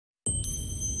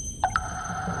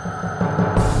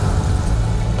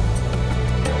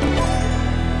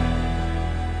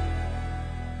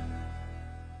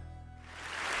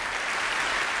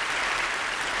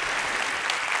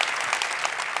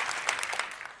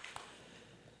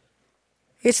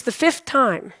It's the 5th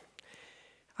time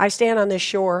I stand on this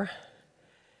shore,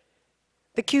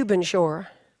 the Cuban shore,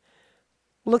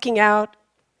 looking out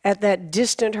at that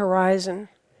distant horizon,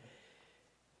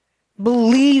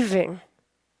 believing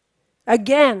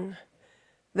again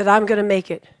that I'm going to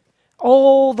make it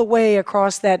all the way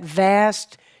across that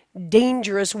vast,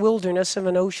 dangerous wilderness of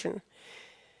an ocean.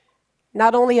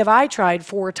 Not only have I tried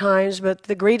 4 times, but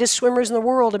the greatest swimmers in the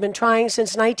world have been trying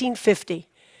since 1950,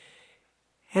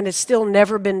 and it's still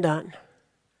never been done.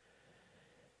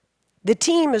 The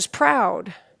team is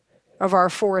proud of our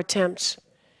 4 attempts.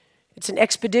 It's an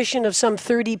expedition of some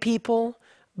 30 people.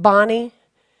 Bonnie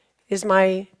is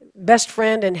my best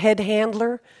friend and head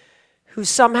handler, who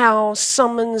somehow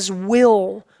summons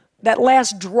will, that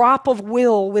last drop of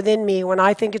will within me when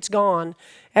I think it's gone,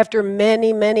 after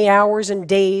many, many hours and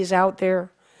days out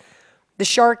there. The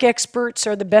shark experts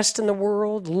are the best in the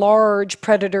world, large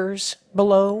predators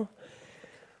below.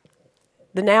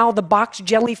 The box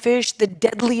jellyfish, the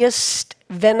deadliest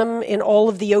venom in all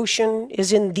of the ocean,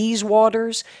 is in these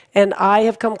waters, and I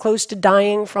have come close to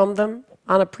dying from them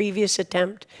on a previous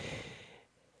attempt.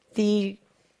 The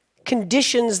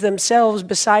conditions themselves,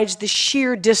 besides the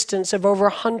sheer distance of over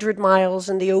 100 miles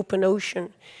in the open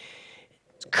ocean,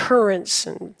 currents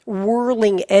and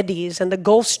whirling eddies, and the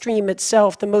Gulf Stream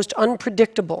itself, the most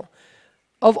unpredictable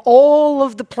of all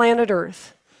of the planet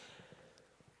Earth.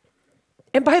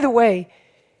 And by the way,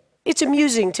 it's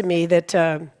amusing to me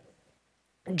that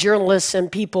journalists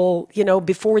and people,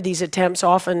 before these attempts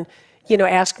often,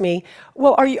 ask me,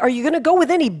 well, are you going to go with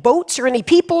any boats or any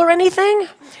people or anything?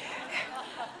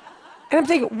 And I'm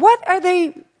thinking, what are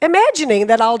they imagining?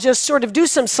 That I'll just sort of do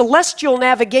some celestial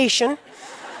navigation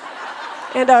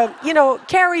and,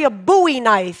 carry a Bowie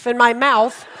knife in my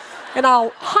mouth, and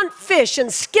I'll hunt fish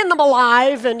and skin them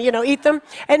alive and, eat them,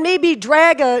 and maybe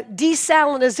drag a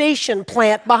desalinization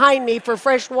plant behind me for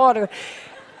fresh water.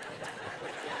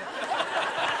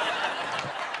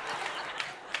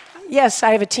 Yes,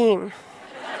 I have a team.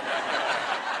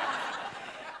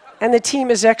 And the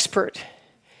team is expert.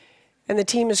 And the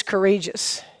team is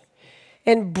courageous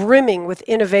and brimming with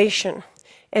innovation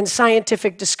and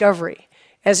scientific discovery,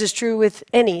 as is true with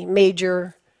any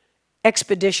major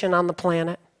expedition on the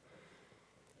planet.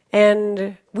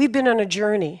 And we've been on a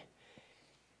journey.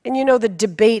 And the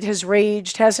debate has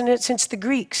raged, hasn't it, since the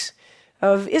Greeks,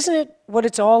 of isn't it what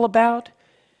it's all about?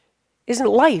 Isn't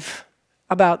life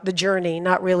about the journey,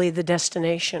 not really the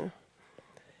destination?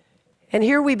 And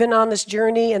here we've been on this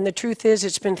journey, and the truth is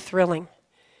it's been thrilling.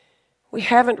 We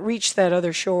haven't reached that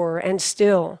other shore, and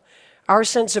still, our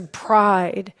sense of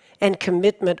pride and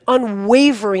commitment,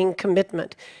 unwavering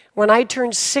commitment. When I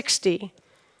turned 60,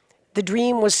 the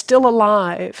dream was still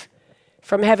alive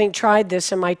from having tried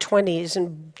this in my 20s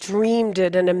and dreamed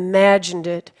it and imagined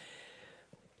it.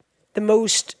 The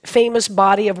most famous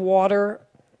body of water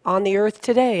on the earth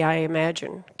today, I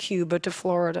imagine, Cuba to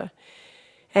Florida.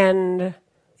 And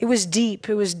it was deep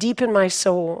in my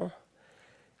soul.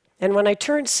 And when I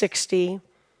turned 60,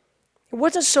 it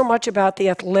wasn't so much about the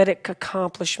athletic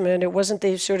accomplishment. It wasn't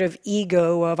the sort of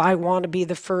ego of, I want to be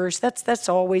the first. That's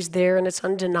always there, and it's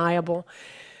undeniable.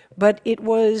 But it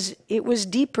was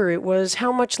deeper. It was,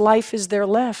 how much life is there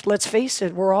left? Let's face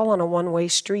it, we're all on a one-way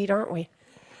street, aren't we?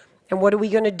 And what are we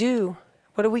going to do?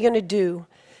 What are we going to do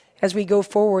as we go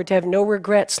forward to have no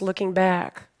regrets looking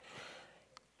back?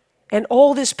 And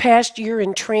all this past year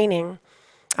in training,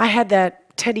 I had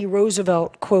that Teddy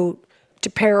Roosevelt quote, to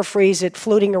paraphrase it,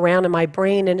 floating around in my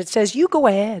brain, and it says, you go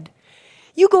ahead.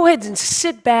 You go ahead and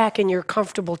sit back in your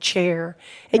comfortable chair,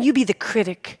 and you be the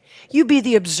critic. You be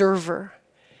the observer,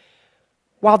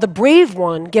 while the brave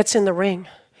one gets in the ring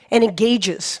and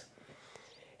engages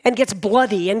and gets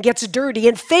bloody and gets dirty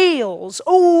and fails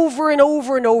over and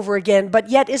over and over again, but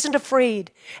yet isn't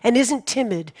afraid and isn't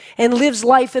timid and lives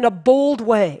life in a bold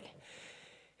way.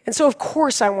 And so, of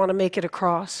course, I want to make it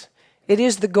across. It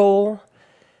is the goal,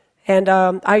 and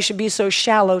I should be so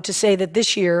shallow to say that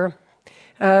this year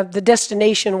the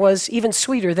destination was even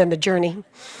sweeter than the journey.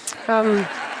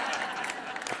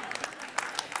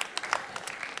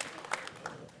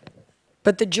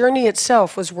 But the journey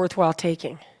itself was worthwhile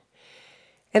taking.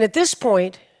 And at this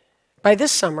point, by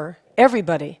this summer,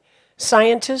 everybody,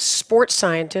 scientists, sports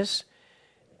scientists,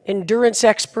 endurance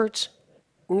experts,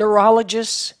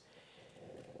 neurologists,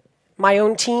 my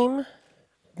own team,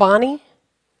 Bonnie,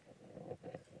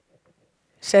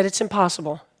 said it's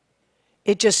impossible.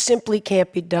 It just simply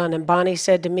can't be done. And Bonnie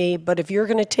said to me, but if you're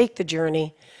going to take the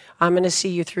journey, I'm going to see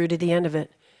you through to the end of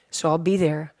it. So I'll be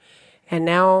there. And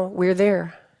now we're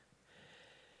there.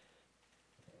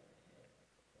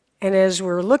 And as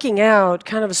we're looking out,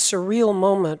 kind of a surreal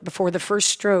moment before the first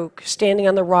stroke, standing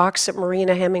on the rocks at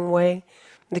Marina Hemingway,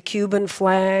 the Cuban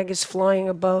flag is flying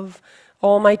above,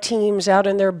 all my teams out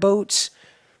in their boats,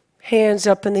 hands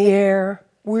up in the air.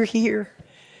 We're here.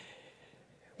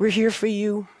 We're here for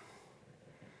you.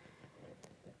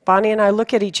 Bonnie and I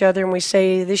look at each other and we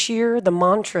say, this year the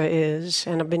mantra is,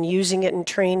 and I've been using it in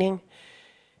training,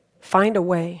 find a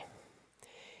way.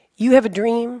 You have a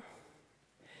dream,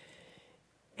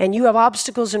 and you have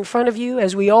obstacles in front of you,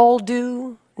 as we all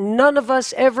do. None of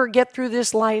us ever get through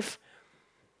this life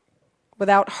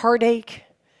without heartache,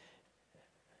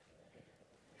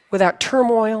 without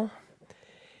turmoil.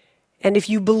 And if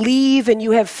you believe and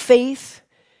you have faith,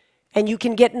 and you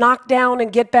can get knocked down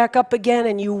and get back up again,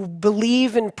 and you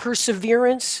believe in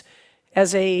perseverance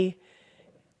as a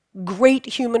great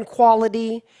human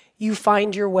quality, you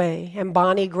find your way. And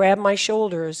Bonnie grabbed my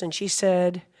shoulders and she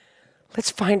said, let's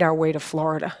find our way to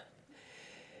Florida.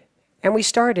 And we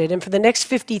started. And for the next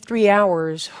 53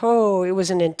 hours, it was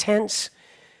an intense,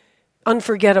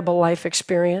 unforgettable life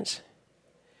experience.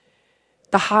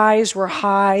 The highs were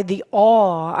high, the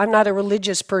awe. I'm not a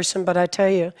religious person, but I tell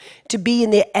you, to be in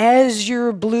the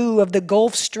azure blue of the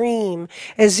Gulf Stream,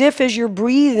 as if as you're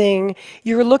breathing,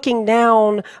 you're looking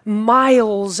down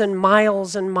miles and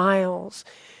miles and miles,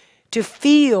 to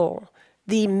feel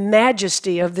the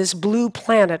majesty of this blue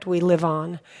planet we live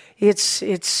on. It's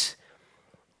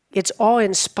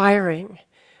awe-inspiring.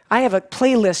 I have a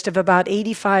playlist of about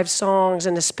 85 songs,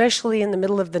 and especially in the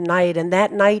middle of the night. And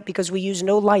that night, because we use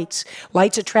no lights,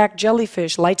 lights attract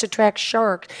jellyfish, lights attract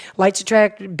sharks, lights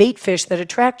attract bait fish that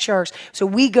attract sharks. So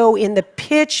we go in the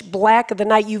pitch black of the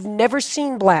night. You've never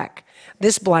seen black,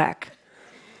 this black.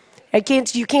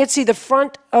 You can't see the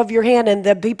front of your hand, and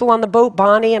the people on the boat,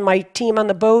 Bonnie and my team on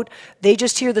the boat, they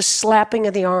just hear the slapping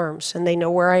of the arms, and they know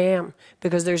where I am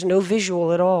because there's no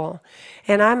visual at all.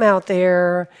 And I'm out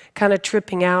there kind of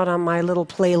tripping out on my little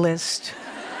playlist.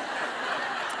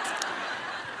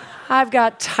 I've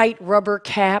got tight rubber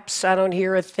caps. I don't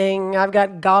hear a thing. I've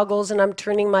got goggles, and I'm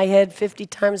turning my head 50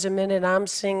 times a minute. I'm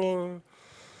singing,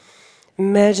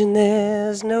 imagine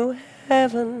there's no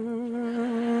heaven.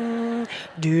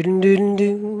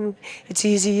 Do-do-do-do-do. It's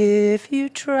easy if you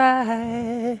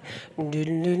try.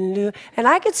 Do-do-do-do-do. And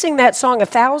I could sing that song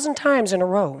 1,000 times in a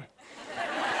row.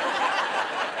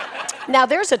 Now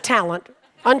there's a talent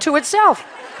unto itself.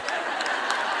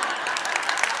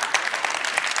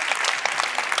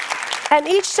 And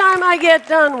each time I get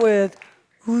done with,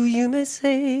 ooh, you may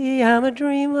say I'm a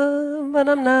dreamer, but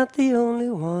I'm not the only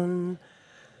one.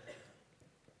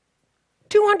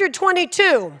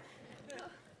 222.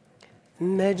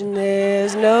 Imagine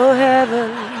there's no heaven.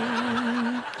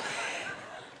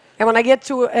 And when I get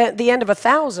to the end of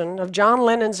 1,000 of John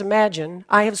Lennon's Imagine,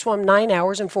 I have swum 9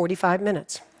 hours and 45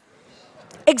 minutes.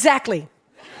 Exactly.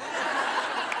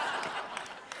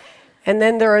 And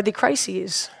then there are the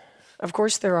crises. Of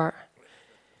course there are.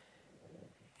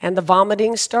 And the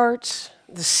vomiting starts,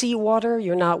 the seawater,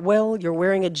 you're not well, you're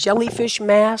wearing a jellyfish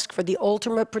mask for the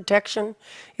ultimate protection.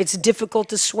 It's difficult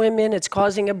to swim in, it's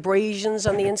causing abrasions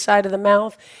on the inside of the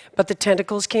mouth, but the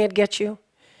tentacles can't get you.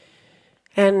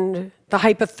 And the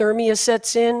hypothermia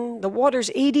sets in. The water's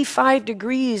 85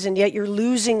 degrees, and yet you're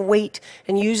losing weight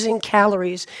and using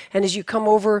calories. And as you come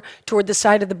over toward the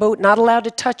side of the boat, not allowed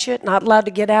to touch it, not allowed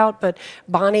to get out, but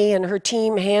Bonnie and her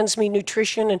team hands me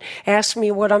nutrition and asks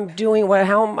me what I'm doing,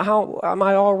 how am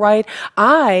I all right?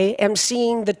 I am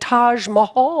seeing the Taj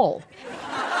Mahal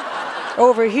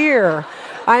over here.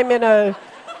 I'm in a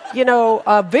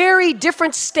very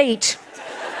different state.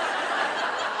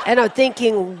 And I'm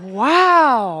thinking,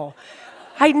 wow,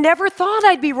 I never thought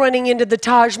I'd be running into the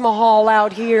Taj Mahal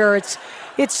out here.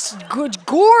 It's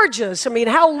gorgeous. I mean,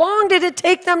 how long did it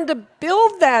take them to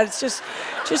build that? It's just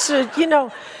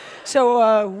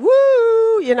so,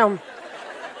 woo.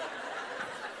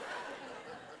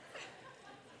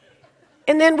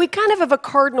 And then we kind of have a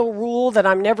cardinal rule that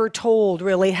I'm never told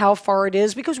really how far it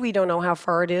is, because we don't know how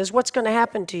far it is. What's going to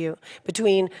happen to you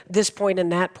between this point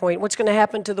and that point? What's going to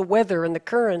happen to the weather and the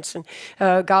currents? And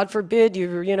God forbid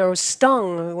you're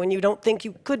stung when you don't think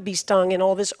you could be stung in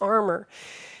all this armor.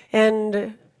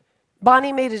 And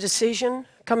Bonnie made a decision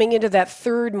coming into that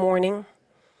third morning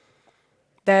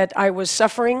that I was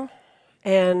suffering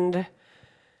and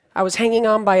I was hanging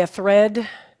on by a thread.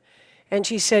 And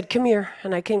she said, come here.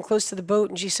 And I came close to the boat,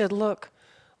 and she said, look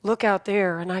out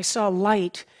there. And I saw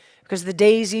light, because the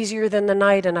day's easier than the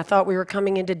night, and I thought we were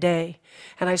coming into day.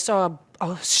 And I saw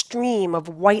a stream of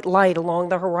white light along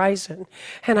the horizon.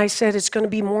 And I said, it's going to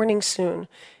be morning soon.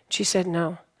 She said,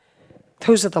 no,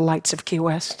 those are the lights of Key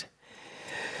West.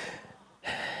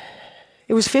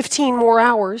 It was 15 more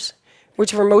hours,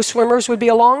 which for most swimmers would be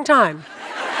a long time.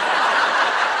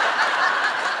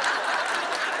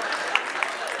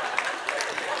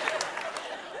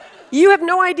 You have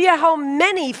no idea how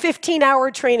many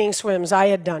 15-hour training swims I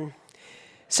had done.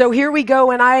 So here we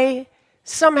go, and I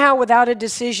somehow, without a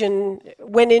decision,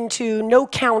 went into no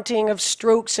counting of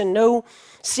strokes and no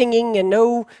singing and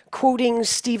no quoting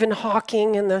Stephen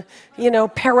Hawking and the,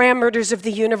 parameters of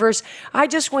the universe. I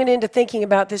just went into thinking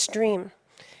about this dream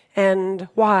and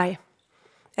why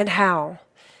and how.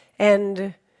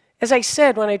 And as I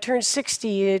said, when I turned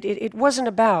 60, it wasn't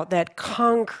about that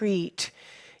concrete,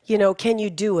 can you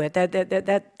do it?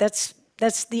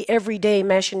 That's the everyday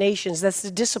machinations. That's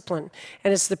the discipline,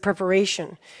 and it's the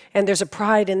preparation, and there's a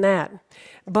pride in that.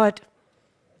 But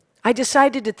I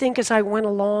decided to think as I went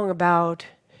along about,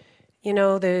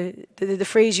 the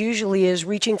phrase usually is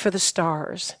reaching for the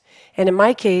stars, and in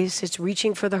my case, it's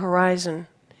reaching for the horizon.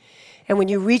 And when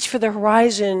you reach for the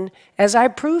horizon, as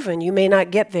I've proven, you may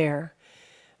not get there,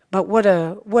 but what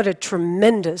a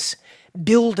tremendous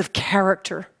build of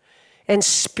character and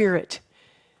spirit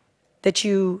that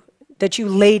you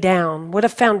lay down. What a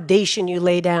foundation you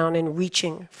lay down in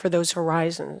reaching for those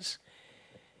horizons.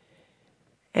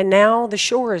 And now the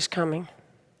shore is coming.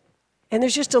 And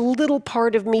there's just a little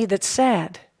part of me that's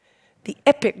sad. The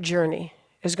epic journey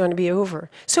is going to be over.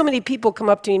 So many people come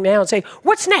up to me now and say,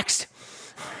 "What's next?"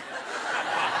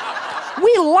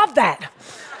 We love that.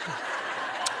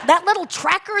 That little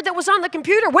tracker that was on the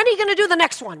computer, when are you going to do the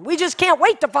next one? We just can't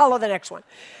wait to follow the next one.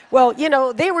 Well,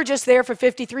 they were just there for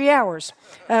 53 hours.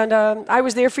 And I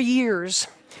was there for years.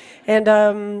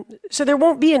 And so there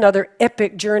won't be another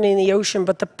epic journey in the ocean,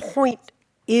 but the point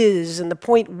is, and the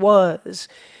point was,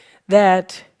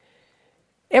 that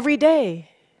every day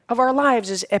of our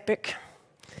lives is epic.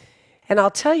 And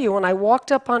I'll tell you, when I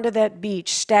walked up onto that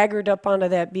beach, staggered up onto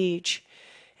that beach,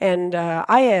 and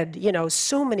I had,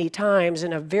 so many times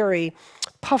in a very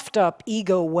puffed up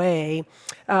ego way,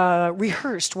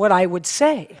 rehearsed what I would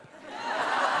say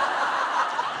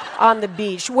on the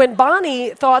beach. When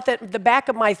Bonnie thought that the back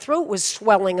of my throat was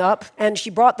swelling up, and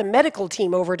she brought the medical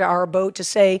team over to our boat to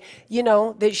say,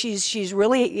 that she's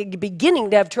really beginning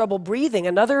to have trouble breathing.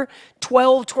 Another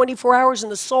 12, 24 hours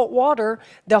in the salt water,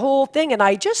 the whole thing. And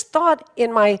I just thought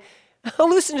in my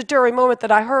hallucinatory moment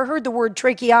that I heard the word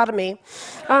tracheotomy.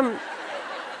 And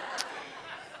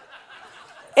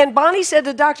Bonnie said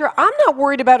to the doctor, "I'm not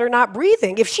worried about her not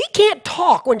breathing. If she can't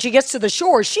talk when she gets to the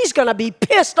shore, she's going to be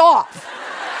pissed off."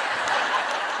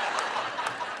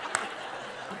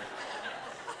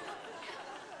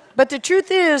 But the truth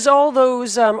is, all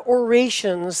those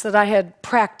orations that I had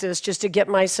practiced just to get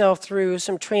myself through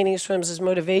some training swims as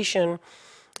motivation,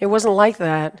 it wasn't like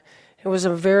that. It was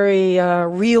a very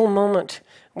real moment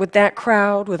with that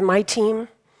crowd, with my team.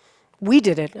 We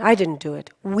did it. I didn't do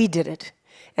it. We did it.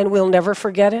 And we'll never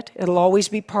forget it. It'll always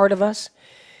be part of us.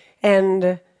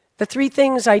 And the three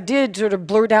things I did sort of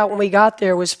blurt out when we got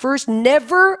there was, first,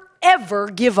 never,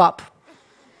 ever give up.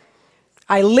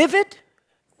 I live it.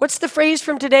 What's the phrase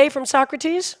from today from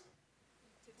Socrates?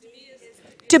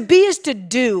 To be is to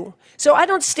do. So I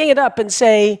don't stand up and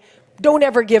say, don't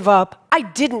ever give up. I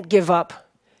didn't give up.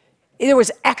 There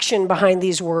was action behind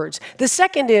these words. The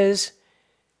second is,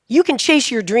 you can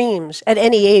chase your dreams at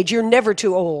any age. You're never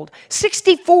too old.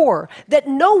 64, that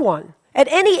no one at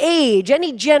any age,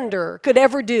 any gender could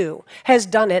ever do, has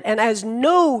done it, and has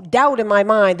no doubt in my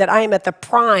mind that I am at the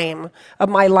prime of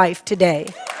my life today.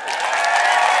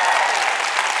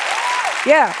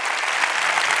 Yeah.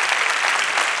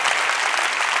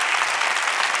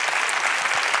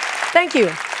 Thank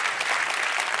you.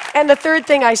 And the third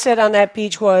thing I said on that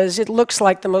beach was, it looks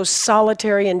like the most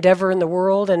solitary endeavor in the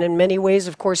world, and in many ways,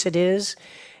 of course, it is.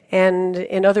 And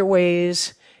in other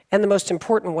ways, and the most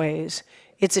important ways,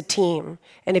 it's a team.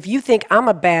 And if you think I'm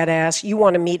a badass, you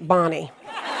want to meet Bonnie.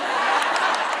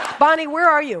 Bonnie, where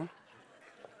are you?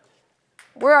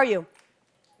 Where are you?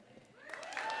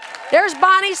 There's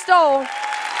Bonnie Stoll,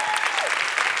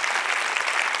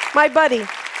 my buddy.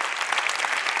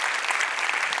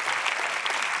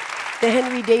 The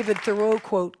Henry David Thoreau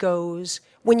quote goes,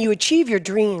 when you achieve your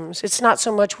dreams, it's not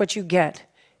so much what you get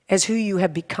as who you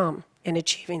have become in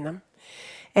achieving them.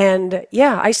 And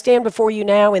yeah, I stand before you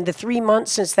now. In the 3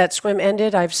 months since that swim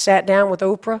ended, I've sat down with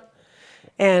Oprah,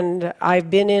 and I've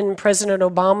been in President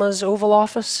Obama's Oval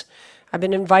Office. I've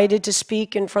been invited to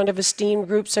speak in front of esteemed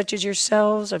groups such as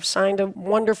yourselves. I've signed a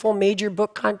wonderful major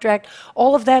book contract.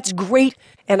 All of that's great,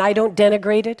 and I don't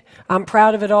denigrate it. I'm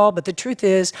proud of it all, but the truth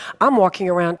is, I'm walking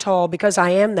around tall because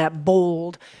I am that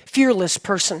bold, fearless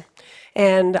person.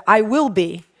 And I will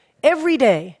be every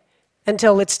day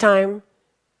until it's time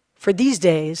for these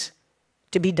days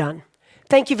to be done.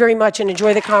 Thank you very much and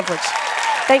enjoy the conference.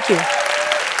 Thank you.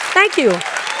 Thank you.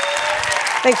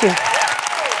 Thank you.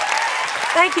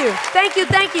 Thank you. Thank you.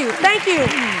 Thank you. Thank you.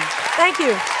 Thank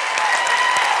you.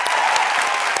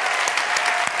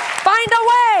 Find a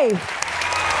way.